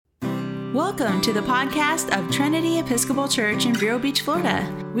Welcome to the podcast of Trinity Episcopal Church in Vero Beach, Florida.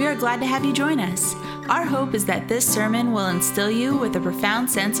 We are glad to have you join us. Our hope is that this sermon will instill you with a profound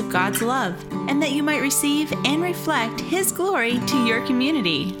sense of God's love, and that you might receive and reflect His glory to your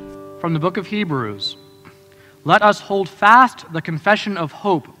community. From the book of Hebrews, let us hold fast the confession of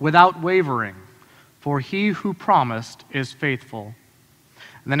hope without wavering, for He who promised is faithful.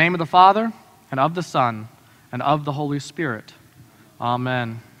 In the name of the Father, and of the Son, and of the Holy Spirit.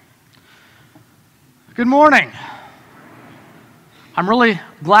 Amen. Good morning. I'm really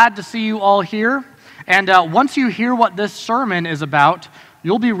glad to see you all here. And once you hear what this sermon is about,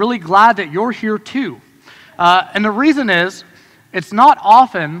 you'll be really glad that you're here too. And the reason is, it's not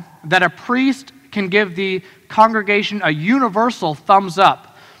often that a priest can give the congregation a universal thumbs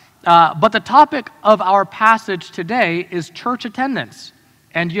up. But the topic of our passage today is church attendance.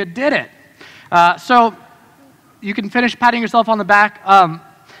 And you did it. So you can finish patting yourself on the back.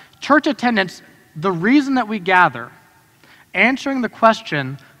 Church attendance, the reason that we gather, answering the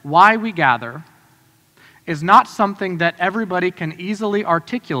question why we gather, is not something that everybody can easily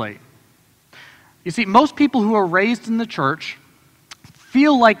articulate. You see, most people who are raised in the church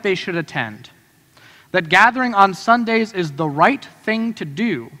feel like they should attend, that gathering on Sundays is the right thing to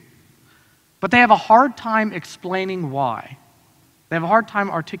do, but they have a hard time explaining why. They have a hard time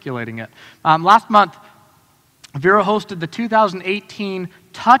articulating it. Last month, Vero hosted the 2018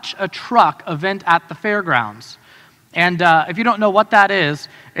 Touch a Truck event at the fairgrounds. And if you don't know what that is,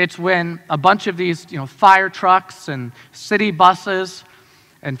 it's when a bunch of these fire trucks and city buses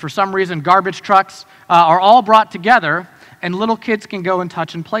and for some reason garbage trucks are all brought together and little kids can go and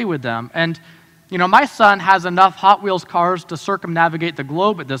touch and play with them. And my son has enough Hot Wheels cars to circumnavigate the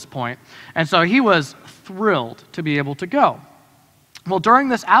globe at this point, and so he was thrilled to be able to go. Well, during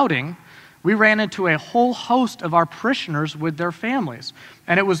this outing, we ran into a whole host of our parishioners with their families.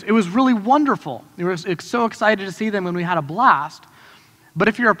 And it was really wonderful. We were so excited to see them and we had a blast. But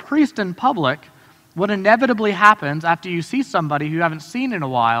if you're a priest in public, what inevitably happens after you see somebody who you haven't seen in a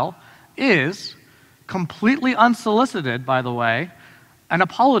while is, completely unsolicited, by the way, an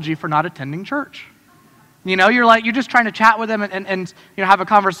apology for not attending church. You're just trying to chat with them and have a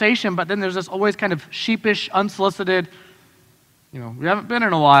conversation, but then there's this always kind of sheepish, unsolicited, we haven't been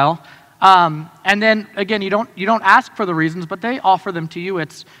in a while. And then again, you don't ask for the reasons, but they offer them to you.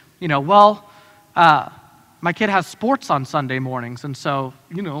 It's, my kid has sports on Sunday mornings, and so,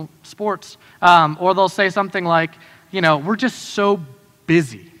 sports. Or they'll say something like, we're just so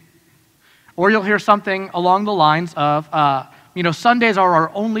busy. Or you'll hear something along the lines of, Sundays are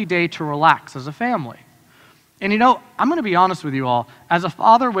our only day to relax as a family. And I'm going to be honest with you all. As a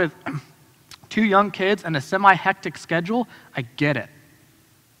father with 2 young kids and a semi-hectic schedule, I get it.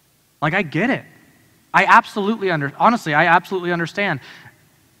 I get it. I absolutely understand.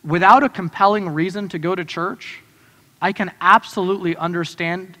 Without a compelling reason to go to church, I can absolutely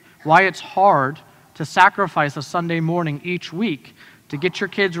understand why it's hard to sacrifice a Sunday morning each week to get your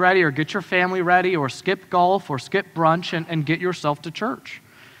kids ready or get your family ready or skip golf or skip brunch and get yourself to church.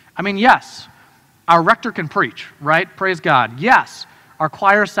 I mean, yes, our rector can preach, right? Praise God. Yes, our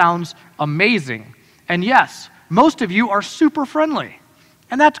choir sounds amazing. And yes, most of you are super friendly.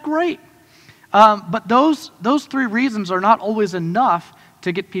 And that's great. But those 3 reasons are not always enough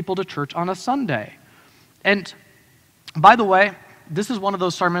to get people to church on a Sunday. And by the way, this is one of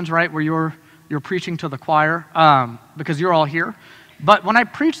those sermons, right, where you're preaching to the choir because you're all here. But when I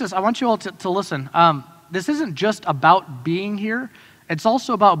preach this, I want you all to listen. This isn't just about being here. It's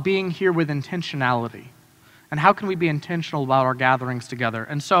also about being here with intentionality. And how can we be intentional about our gatherings together?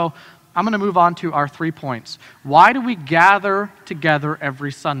 And so I'm going to move on to our 3 points. Why do we gather together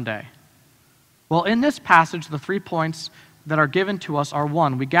every Sunday? Well, in this passage, the 3 points that are given to us are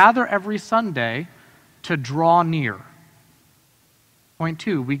 1, we gather every Sunday to draw near. Point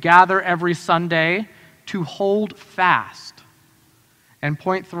 2, we gather every Sunday to hold fast. And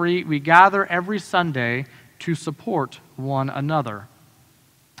point 3, we gather every Sunday to support one another.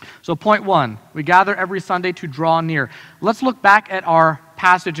 So point 1, we gather every Sunday to draw near. Let's look back at our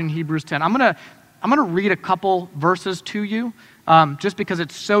passage in Hebrews 10. I'm gonna read a couple verses to you, just because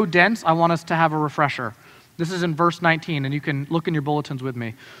it's so dense. I want us to have a refresher. This is in verse 19, and you can look in your bulletins with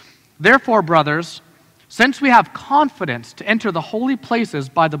me. Therefore, brothers, since we have confidence to enter the holy places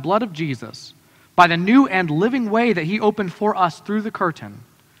by the blood of Jesus, by the new and living way that He opened for us through the curtain,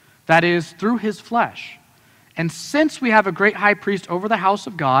 that is, through His flesh. And since we have a great high priest over the house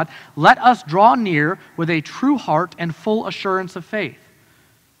of God, let us draw near with a true heart and full assurance of faith,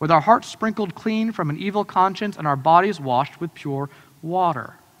 with our hearts sprinkled clean from an evil conscience and our bodies washed with pure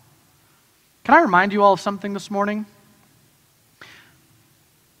water. Can I remind you all of something this morning?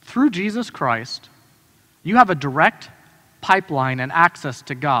 through Jesus Christ, you have a direct pipeline and access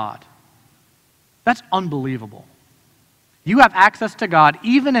to God. That's unbelievable. You have access to God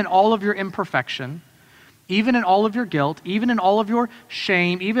even in all of your imperfection, even in all of your guilt, even in all of your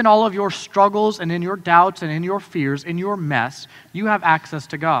shame, even all of your struggles and in your doubts and in your fears, in your mess, you have access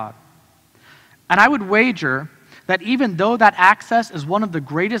to God. And I would wager that even though that access is one of the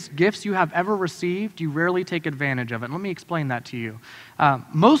greatest gifts you have ever received, you rarely take advantage of it. And let me explain that to you.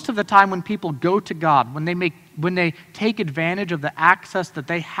 Most of the time when people go to God, when they take advantage of the access that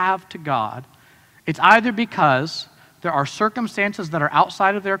they have to God, it's either because there are circumstances that are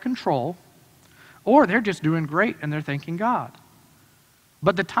outside of their control, or they're just doing great and they're thanking God.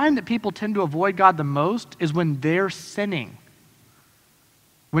 But the time that people tend to avoid God the most is when they're sinning,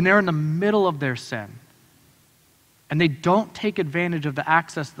 when they're in the middle of their sin, and they don't take advantage of the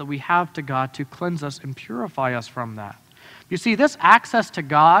access that we have to God to cleanse us and purify us from that. You see, this access to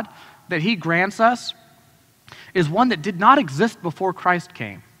God that He grants us is one that did not exist before Christ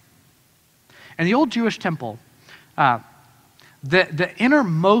came. In the old Jewish temple, the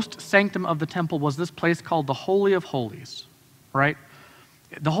innermost sanctum of the temple was this place called the Holy of Holies, right?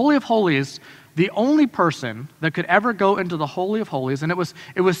 The Holy of Holies, the only person that could ever go into the Holy of Holies, and it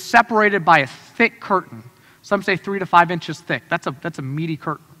was separated by a thick curtain. Some say 3 to 5 inches thick. That's a meaty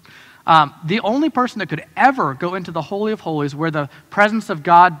curtain. The only person that could ever go into the Holy of Holies, where the presence of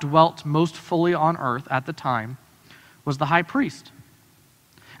God dwelt most fully on earth at the time, was the high priest.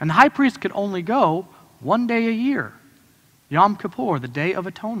 And the high priest could only go one day a year, Yom Kippur, the Day of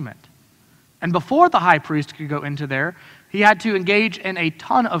Atonement. And before the high priest could go into there, he had to engage in a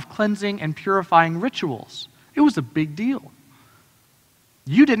ton of cleansing and purifying rituals. It was a big deal.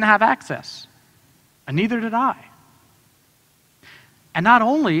 You didn't have access, and neither did I. And not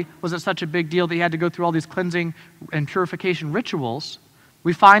only was it such a big deal that he had to go through all these cleansing and purification rituals,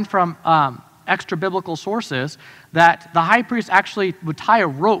 we find from extra biblical sources that the high priest actually would tie a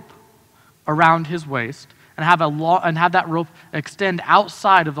rope around his waist and have that rope extend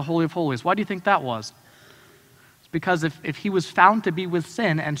outside of the Holy of Holies. Why do you think that was? It's because if he was found to be with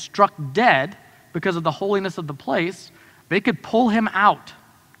sin and struck dead because of the holiness of the place, they could pull him out.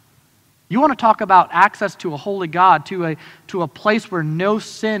 You want to talk about access to a holy God, to a place where no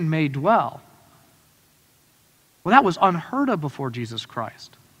sin may dwell. Well, that was unheard of before Jesus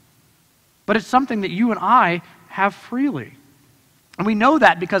Christ. But it's something that you and I have freely. And we know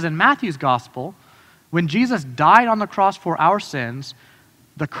that because in Matthew's gospel, when Jesus died on the cross for our sins,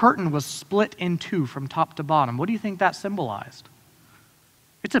 the curtain was split in two from top to bottom. What do you think that symbolized?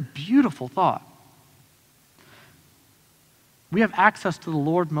 It's a beautiful thought. We have access to the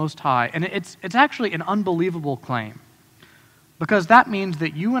Lord Most High, and it's actually an unbelievable claim, because that means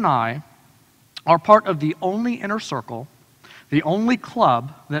that you and I are part of the only inner circle, the only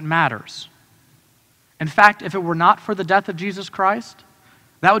club that matters. In fact, if it were not for the death of Jesus Christ,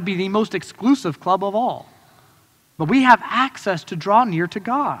 that would be the most exclusive club of all. But we have access to draw near to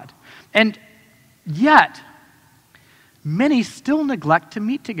God. And yet, many still neglect to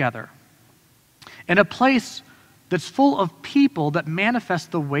meet together in a place that's full of people that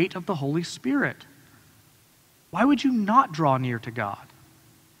manifest the weight of the Holy Spirit. Why would you not draw near to God?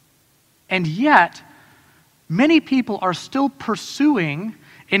 And yet, many people are still pursuing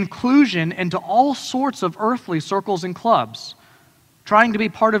inclusion into all sorts of earthly circles and clubs, trying to be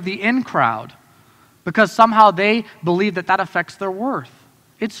part of the in crowd because somehow they believe that affects their worth.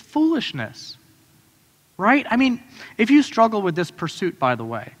 It's foolishness, right? I mean, if you struggle with this pursuit, by the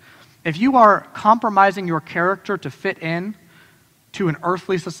way, if you are compromising your character to fit in to an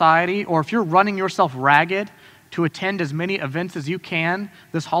earthly society, or if you're running yourself ragged to attend as many events as you can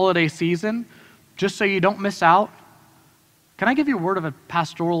this holiday season just so you don't miss out, can I give you a word of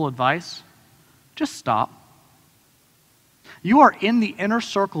pastoral advice? Just stop. You are in the inner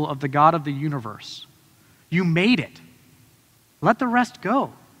circle of the God of the universe. You made it. Let the rest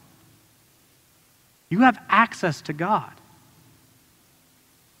go. You have access to God.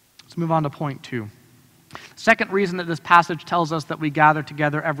 Let's move on to point 2. Second reason that this passage tells us that we gather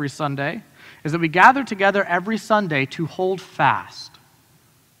together every Sunday is that we gather together every Sunday to hold fast.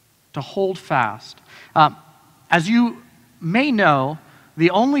 To hold fast. As you may know, the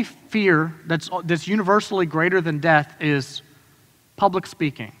only fear that's universally greater than death is public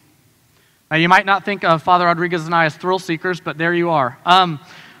speaking. Now, you might not think of Father Rodriguez and I as thrill seekers, but there you are.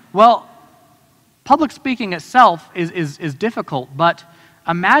 Well, public speaking itself is difficult, but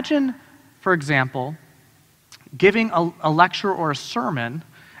imagine, for example, giving a lecture or a sermon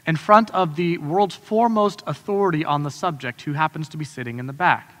in front of the world's foremost authority on the subject who happens to be sitting in the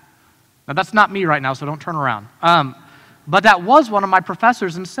back. Now, that's not me right now, so don't turn around. but that was one of my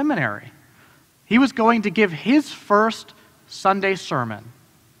professors in seminary. He was going to give his first Sunday sermon.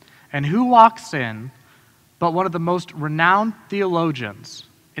 And who walks in but one of the most renowned theologians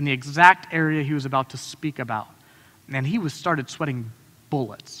in the exact area he was about to speak about? And he started sweating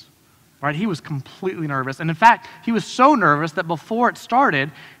bullets. Right? He was completely nervous. And in fact, he was so nervous that before it started,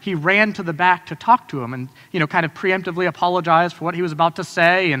 he ran to the back to talk to him and, kind of preemptively apologize for what he was about to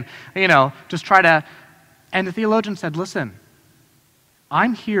say and, just try to. And the theologian said, listen,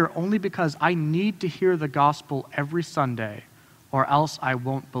 I'm here only because I need to hear the gospel every Sunday or else I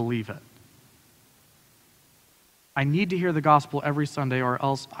won't believe it. I need to hear the gospel every Sunday or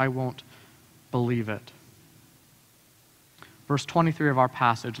else I won't believe it. Verse 23 of our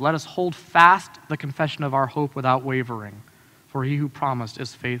passage, let us hold fast the confession of our hope without wavering, for he who promised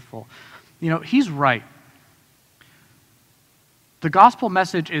is faithful. He's right. The gospel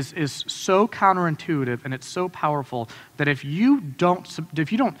message is so counterintuitive and it's so powerful that if you don't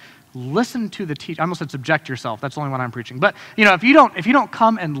listen to the teaching, I almost said subject yourself, that's the only one I'm preaching. But if you don't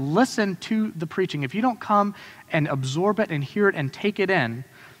come and listen to the preaching, if you don't come and absorb it and hear it and take it in,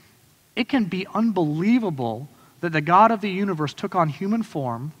 it can be unbelievable that the God of the universe took on human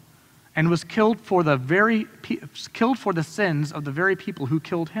form and was killed for the sins of the very people who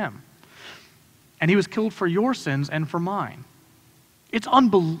killed him. And he was killed for your sins and for mine.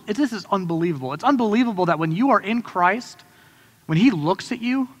 This is unbelievable. It's unbelievable that when you are in Christ, when he looks at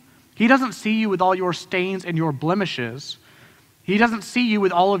you, he doesn't see you with all your stains and your blemishes. He doesn't see you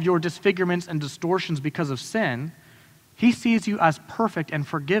with all of your disfigurements and distortions because of sin. He sees you as perfect and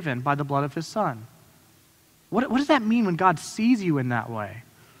forgiven by the blood of his Son. What does that mean when God sees you in that way?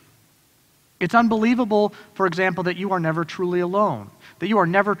 It's unbelievable, for example, that you are never truly alone, that you are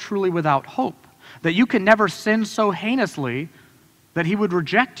never truly without hope, that you can never sin so heinously that he would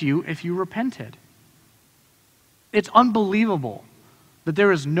reject you if you repented. It's unbelievable that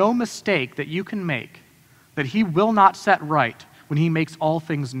there is no mistake that you can make that he will not set right when he makes all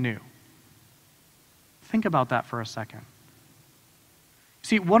things new. Think about that for a second.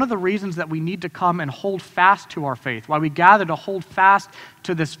 See, one of the reasons that we need to come and hold fast to our faith, why we gather to hold fast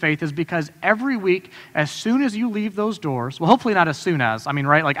to this faith, is because every week, as soon as you leave those doors, well, hopefully not as soon as,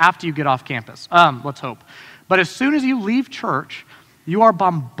 right, like after you get off campus, let's hope. But as soon as you leave church, you are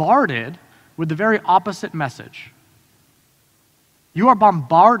bombarded with the very opposite message. You are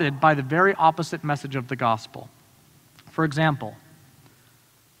bombarded by the very opposite message of the gospel. For example,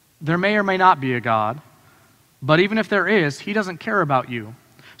 there may or may not be a God, but even if there is, he doesn't care about you.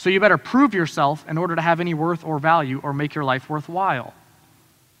 So you better prove yourself in order to have any worth or value or make your life worthwhile.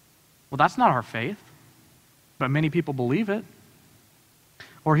 Well, that's not our faith, but many people believe it.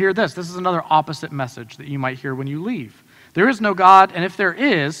 Or hear this. This is another opposite message that you might hear when you leave. There is no God, and if there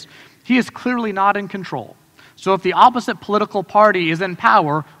is, he is clearly not in control. So if the opposite political party is in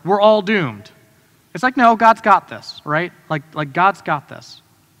power, we're all doomed. It's like, no, God's got this, right? Like God's got this.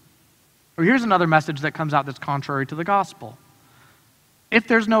 Or here's another message that comes out that's contrary to the gospel. If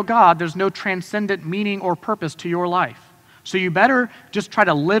there's no God, there's no transcendent meaning or purpose to your life. So you better just try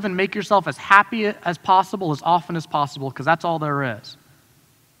to live and make yourself as happy as possible, as often as possible, because that's all there is.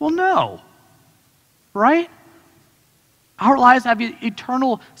 Well, no. Right? Our lives have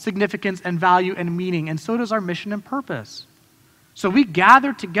eternal significance and value and meaning, and so does our mission and purpose. So we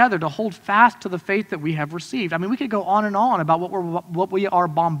gather together to hold fast to the faith that we have received. We could go on and on about what we are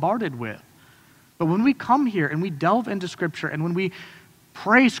bombarded with. But when we come here and we delve into Scripture and when we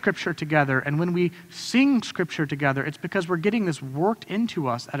pray Scripture together and when we sing Scripture together, it's because we're getting this worked into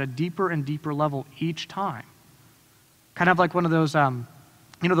us at a deeper and deeper level each time. Kind of like one of those,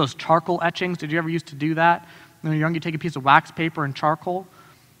 those charcoal etchings. Did you ever used to do that? When you're young, you take a piece of wax paper and charcoal,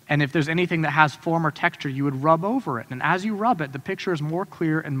 and if there's anything that has form or texture, you would rub over it. And as you rub it, the picture is more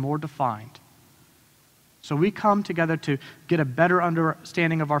clear and more defined. So we come together to get a better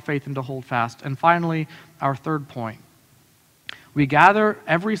understanding of our faith and to hold fast. And finally, our third point. We gather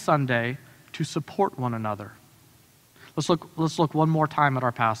every Sunday to support one another. Let's look one more time at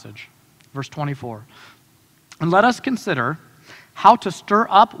our passage. Verse 24. And let us consider how to stir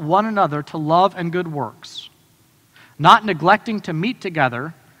up one another to love and good works, not neglecting to meet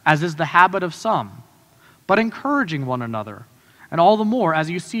together, as is the habit of some, but encouraging one another, and all the more as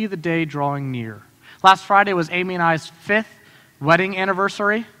you see the day drawing near. Last Friday was Amy and I's 5th wedding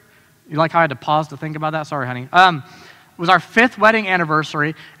anniversary. You like how I had to pause to think about that? Sorry, honey. It was our 5th wedding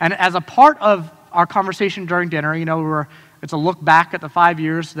anniversary, and as a part of our conversation during dinner, it's a look back at the 5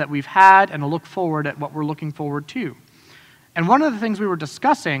 years that we've had and a look forward at what we're looking forward to. And one of the things we were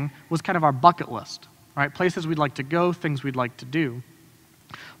discussing was kind of our bucket list, right? Places we'd like to go, things we'd like to do.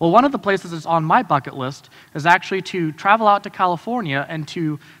 Well, one of the places that's on my bucket list is actually to travel out to California and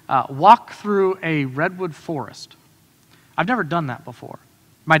to walk through a redwood forest. I've never done that before.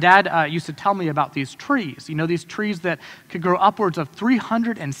 My dad used to tell me about these trees, these trees that could grow upwards of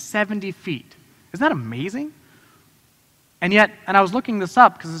 370 feet. Isn't that amazing? And I was looking this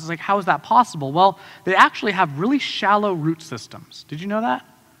up because it's like, how is that possible? Well, they actually have really shallow root systems. Did you know that?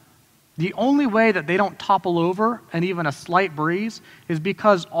 The only way that they don't topple over and even a slight breeze is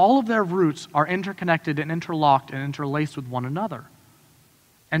because all of their roots are interconnected and interlocked and interlaced with one another.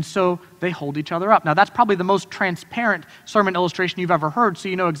 And so they hold each other up. Now, that's probably the most transparent sermon illustration you've ever heard, so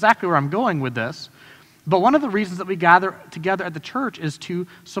you know exactly where I'm going with this. But one of the reasons that we gather together at the church is to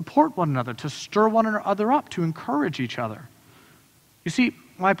support one another, to stir one another up, to encourage each other. You see,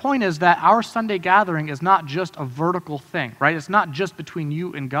 my point is that our Sunday gathering is not just a vertical thing, right? It's not just between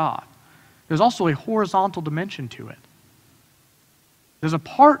you and God. There's also a horizontal dimension to it. There's a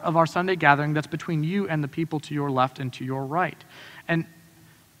part of our Sunday gathering that's between you and the people to your left and to your right. And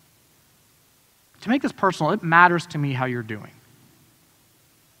to make this personal, it matters to me how you're doing.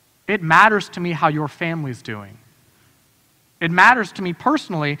 It matters to me how your family's doing. It matters to me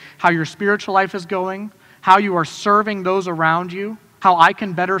personally how your spiritual life is going, how you are serving those around you, how I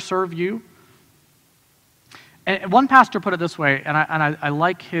can better serve you. And one pastor put it this way, and I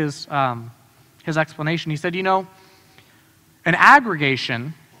like his explanation. He said, an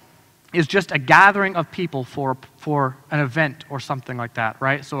aggregation is just a gathering of people for an event or something like that,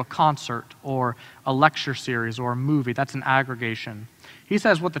 right? So a concert or a lecture series or a movie, that's an aggregation. He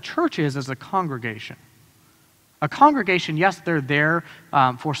says what the church is a congregation. A congregation, yes, they're there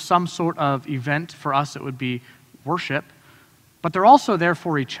for some sort of event. For us, it would be worship, but they're also there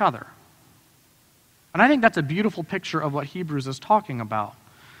for each other. And I think that's a beautiful picture of what Hebrews is talking about.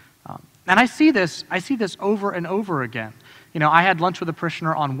 And I see this over and over again. I had lunch with a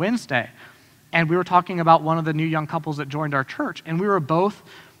parishioner on Wednesday, and we were talking about one of the new young couples that joined our church, and we were both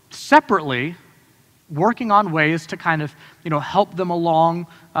separately working on ways to kind of, help them along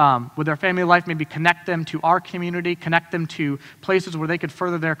with their family life, maybe connect them to our community, connect them to places where they could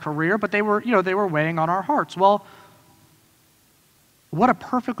further their career, but they were weighing on our hearts. Well, what a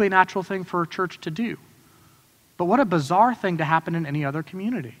perfectly natural thing for a church to do. But what a bizarre thing to happen in any other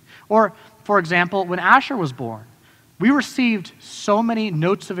community. Or, for example, when Asher was born, we received so many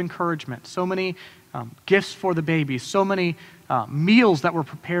notes of encouragement, so many gifts for the baby, so many meals that were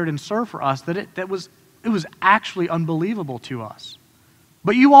prepared and served for us that it was actually unbelievable to us.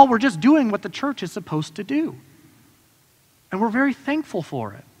 But you all were just doing what the church is supposed to do. And we're very thankful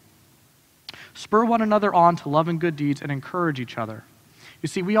for it. Spur one another on to love and good deeds and encourage each other. You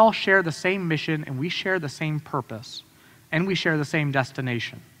see, we all share the same mission, and we share the same purpose, and we share the same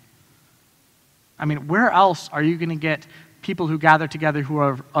destination. I mean, where else are you going to get people who gather together who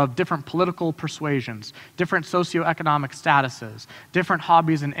are of different political persuasions, different socioeconomic statuses, different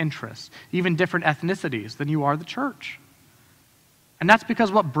hobbies and interests, even different ethnicities than you are the church? And that's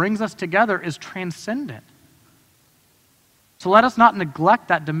because what brings us together is transcendent. So let us not neglect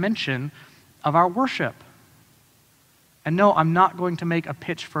that dimension of our worship. And no, I'm not going to make a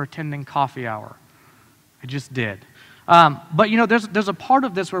pitch for attending coffee hour. I just did. But there's a part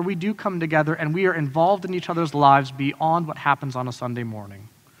of this where we do come together and we are involved in each other's lives beyond what happens on a Sunday morning.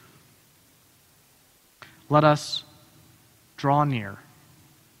 Let us draw near.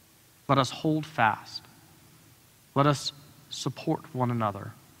 Let us hold fast. Let us support one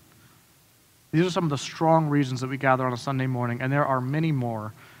another. These are some of the strong reasons that we gather on a Sunday morning, and there are many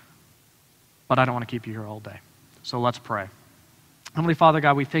more, but I don't want to keep you here all day. So let's pray. Heavenly Father,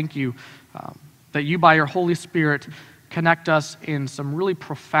 God, we thank you that you, by your Holy Spirit, connect us in some really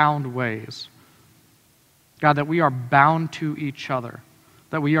profound ways. God, that we are bound to each other,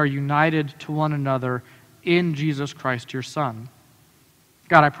 that we are united to one another in Jesus Christ, your Son.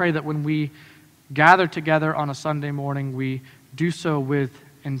 God, I pray that when we gather together on a Sunday morning, we do so with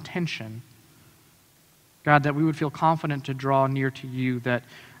intention. God, that we would feel confident to draw near to you, that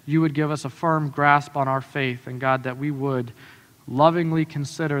you would give us a firm grasp on our faith, and God, that we would lovingly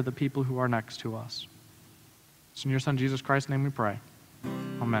consider the people who are next to us. It's in your Son, Jesus Christ's name we pray.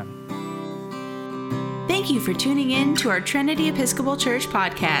 Amen. Thank you for tuning in to our Trinity Episcopal Church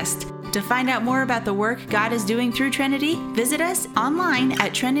podcast. To find out more about the work God is doing through Trinity, visit us online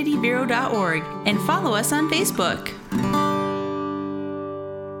at trinitybureau.org and follow us on Facebook.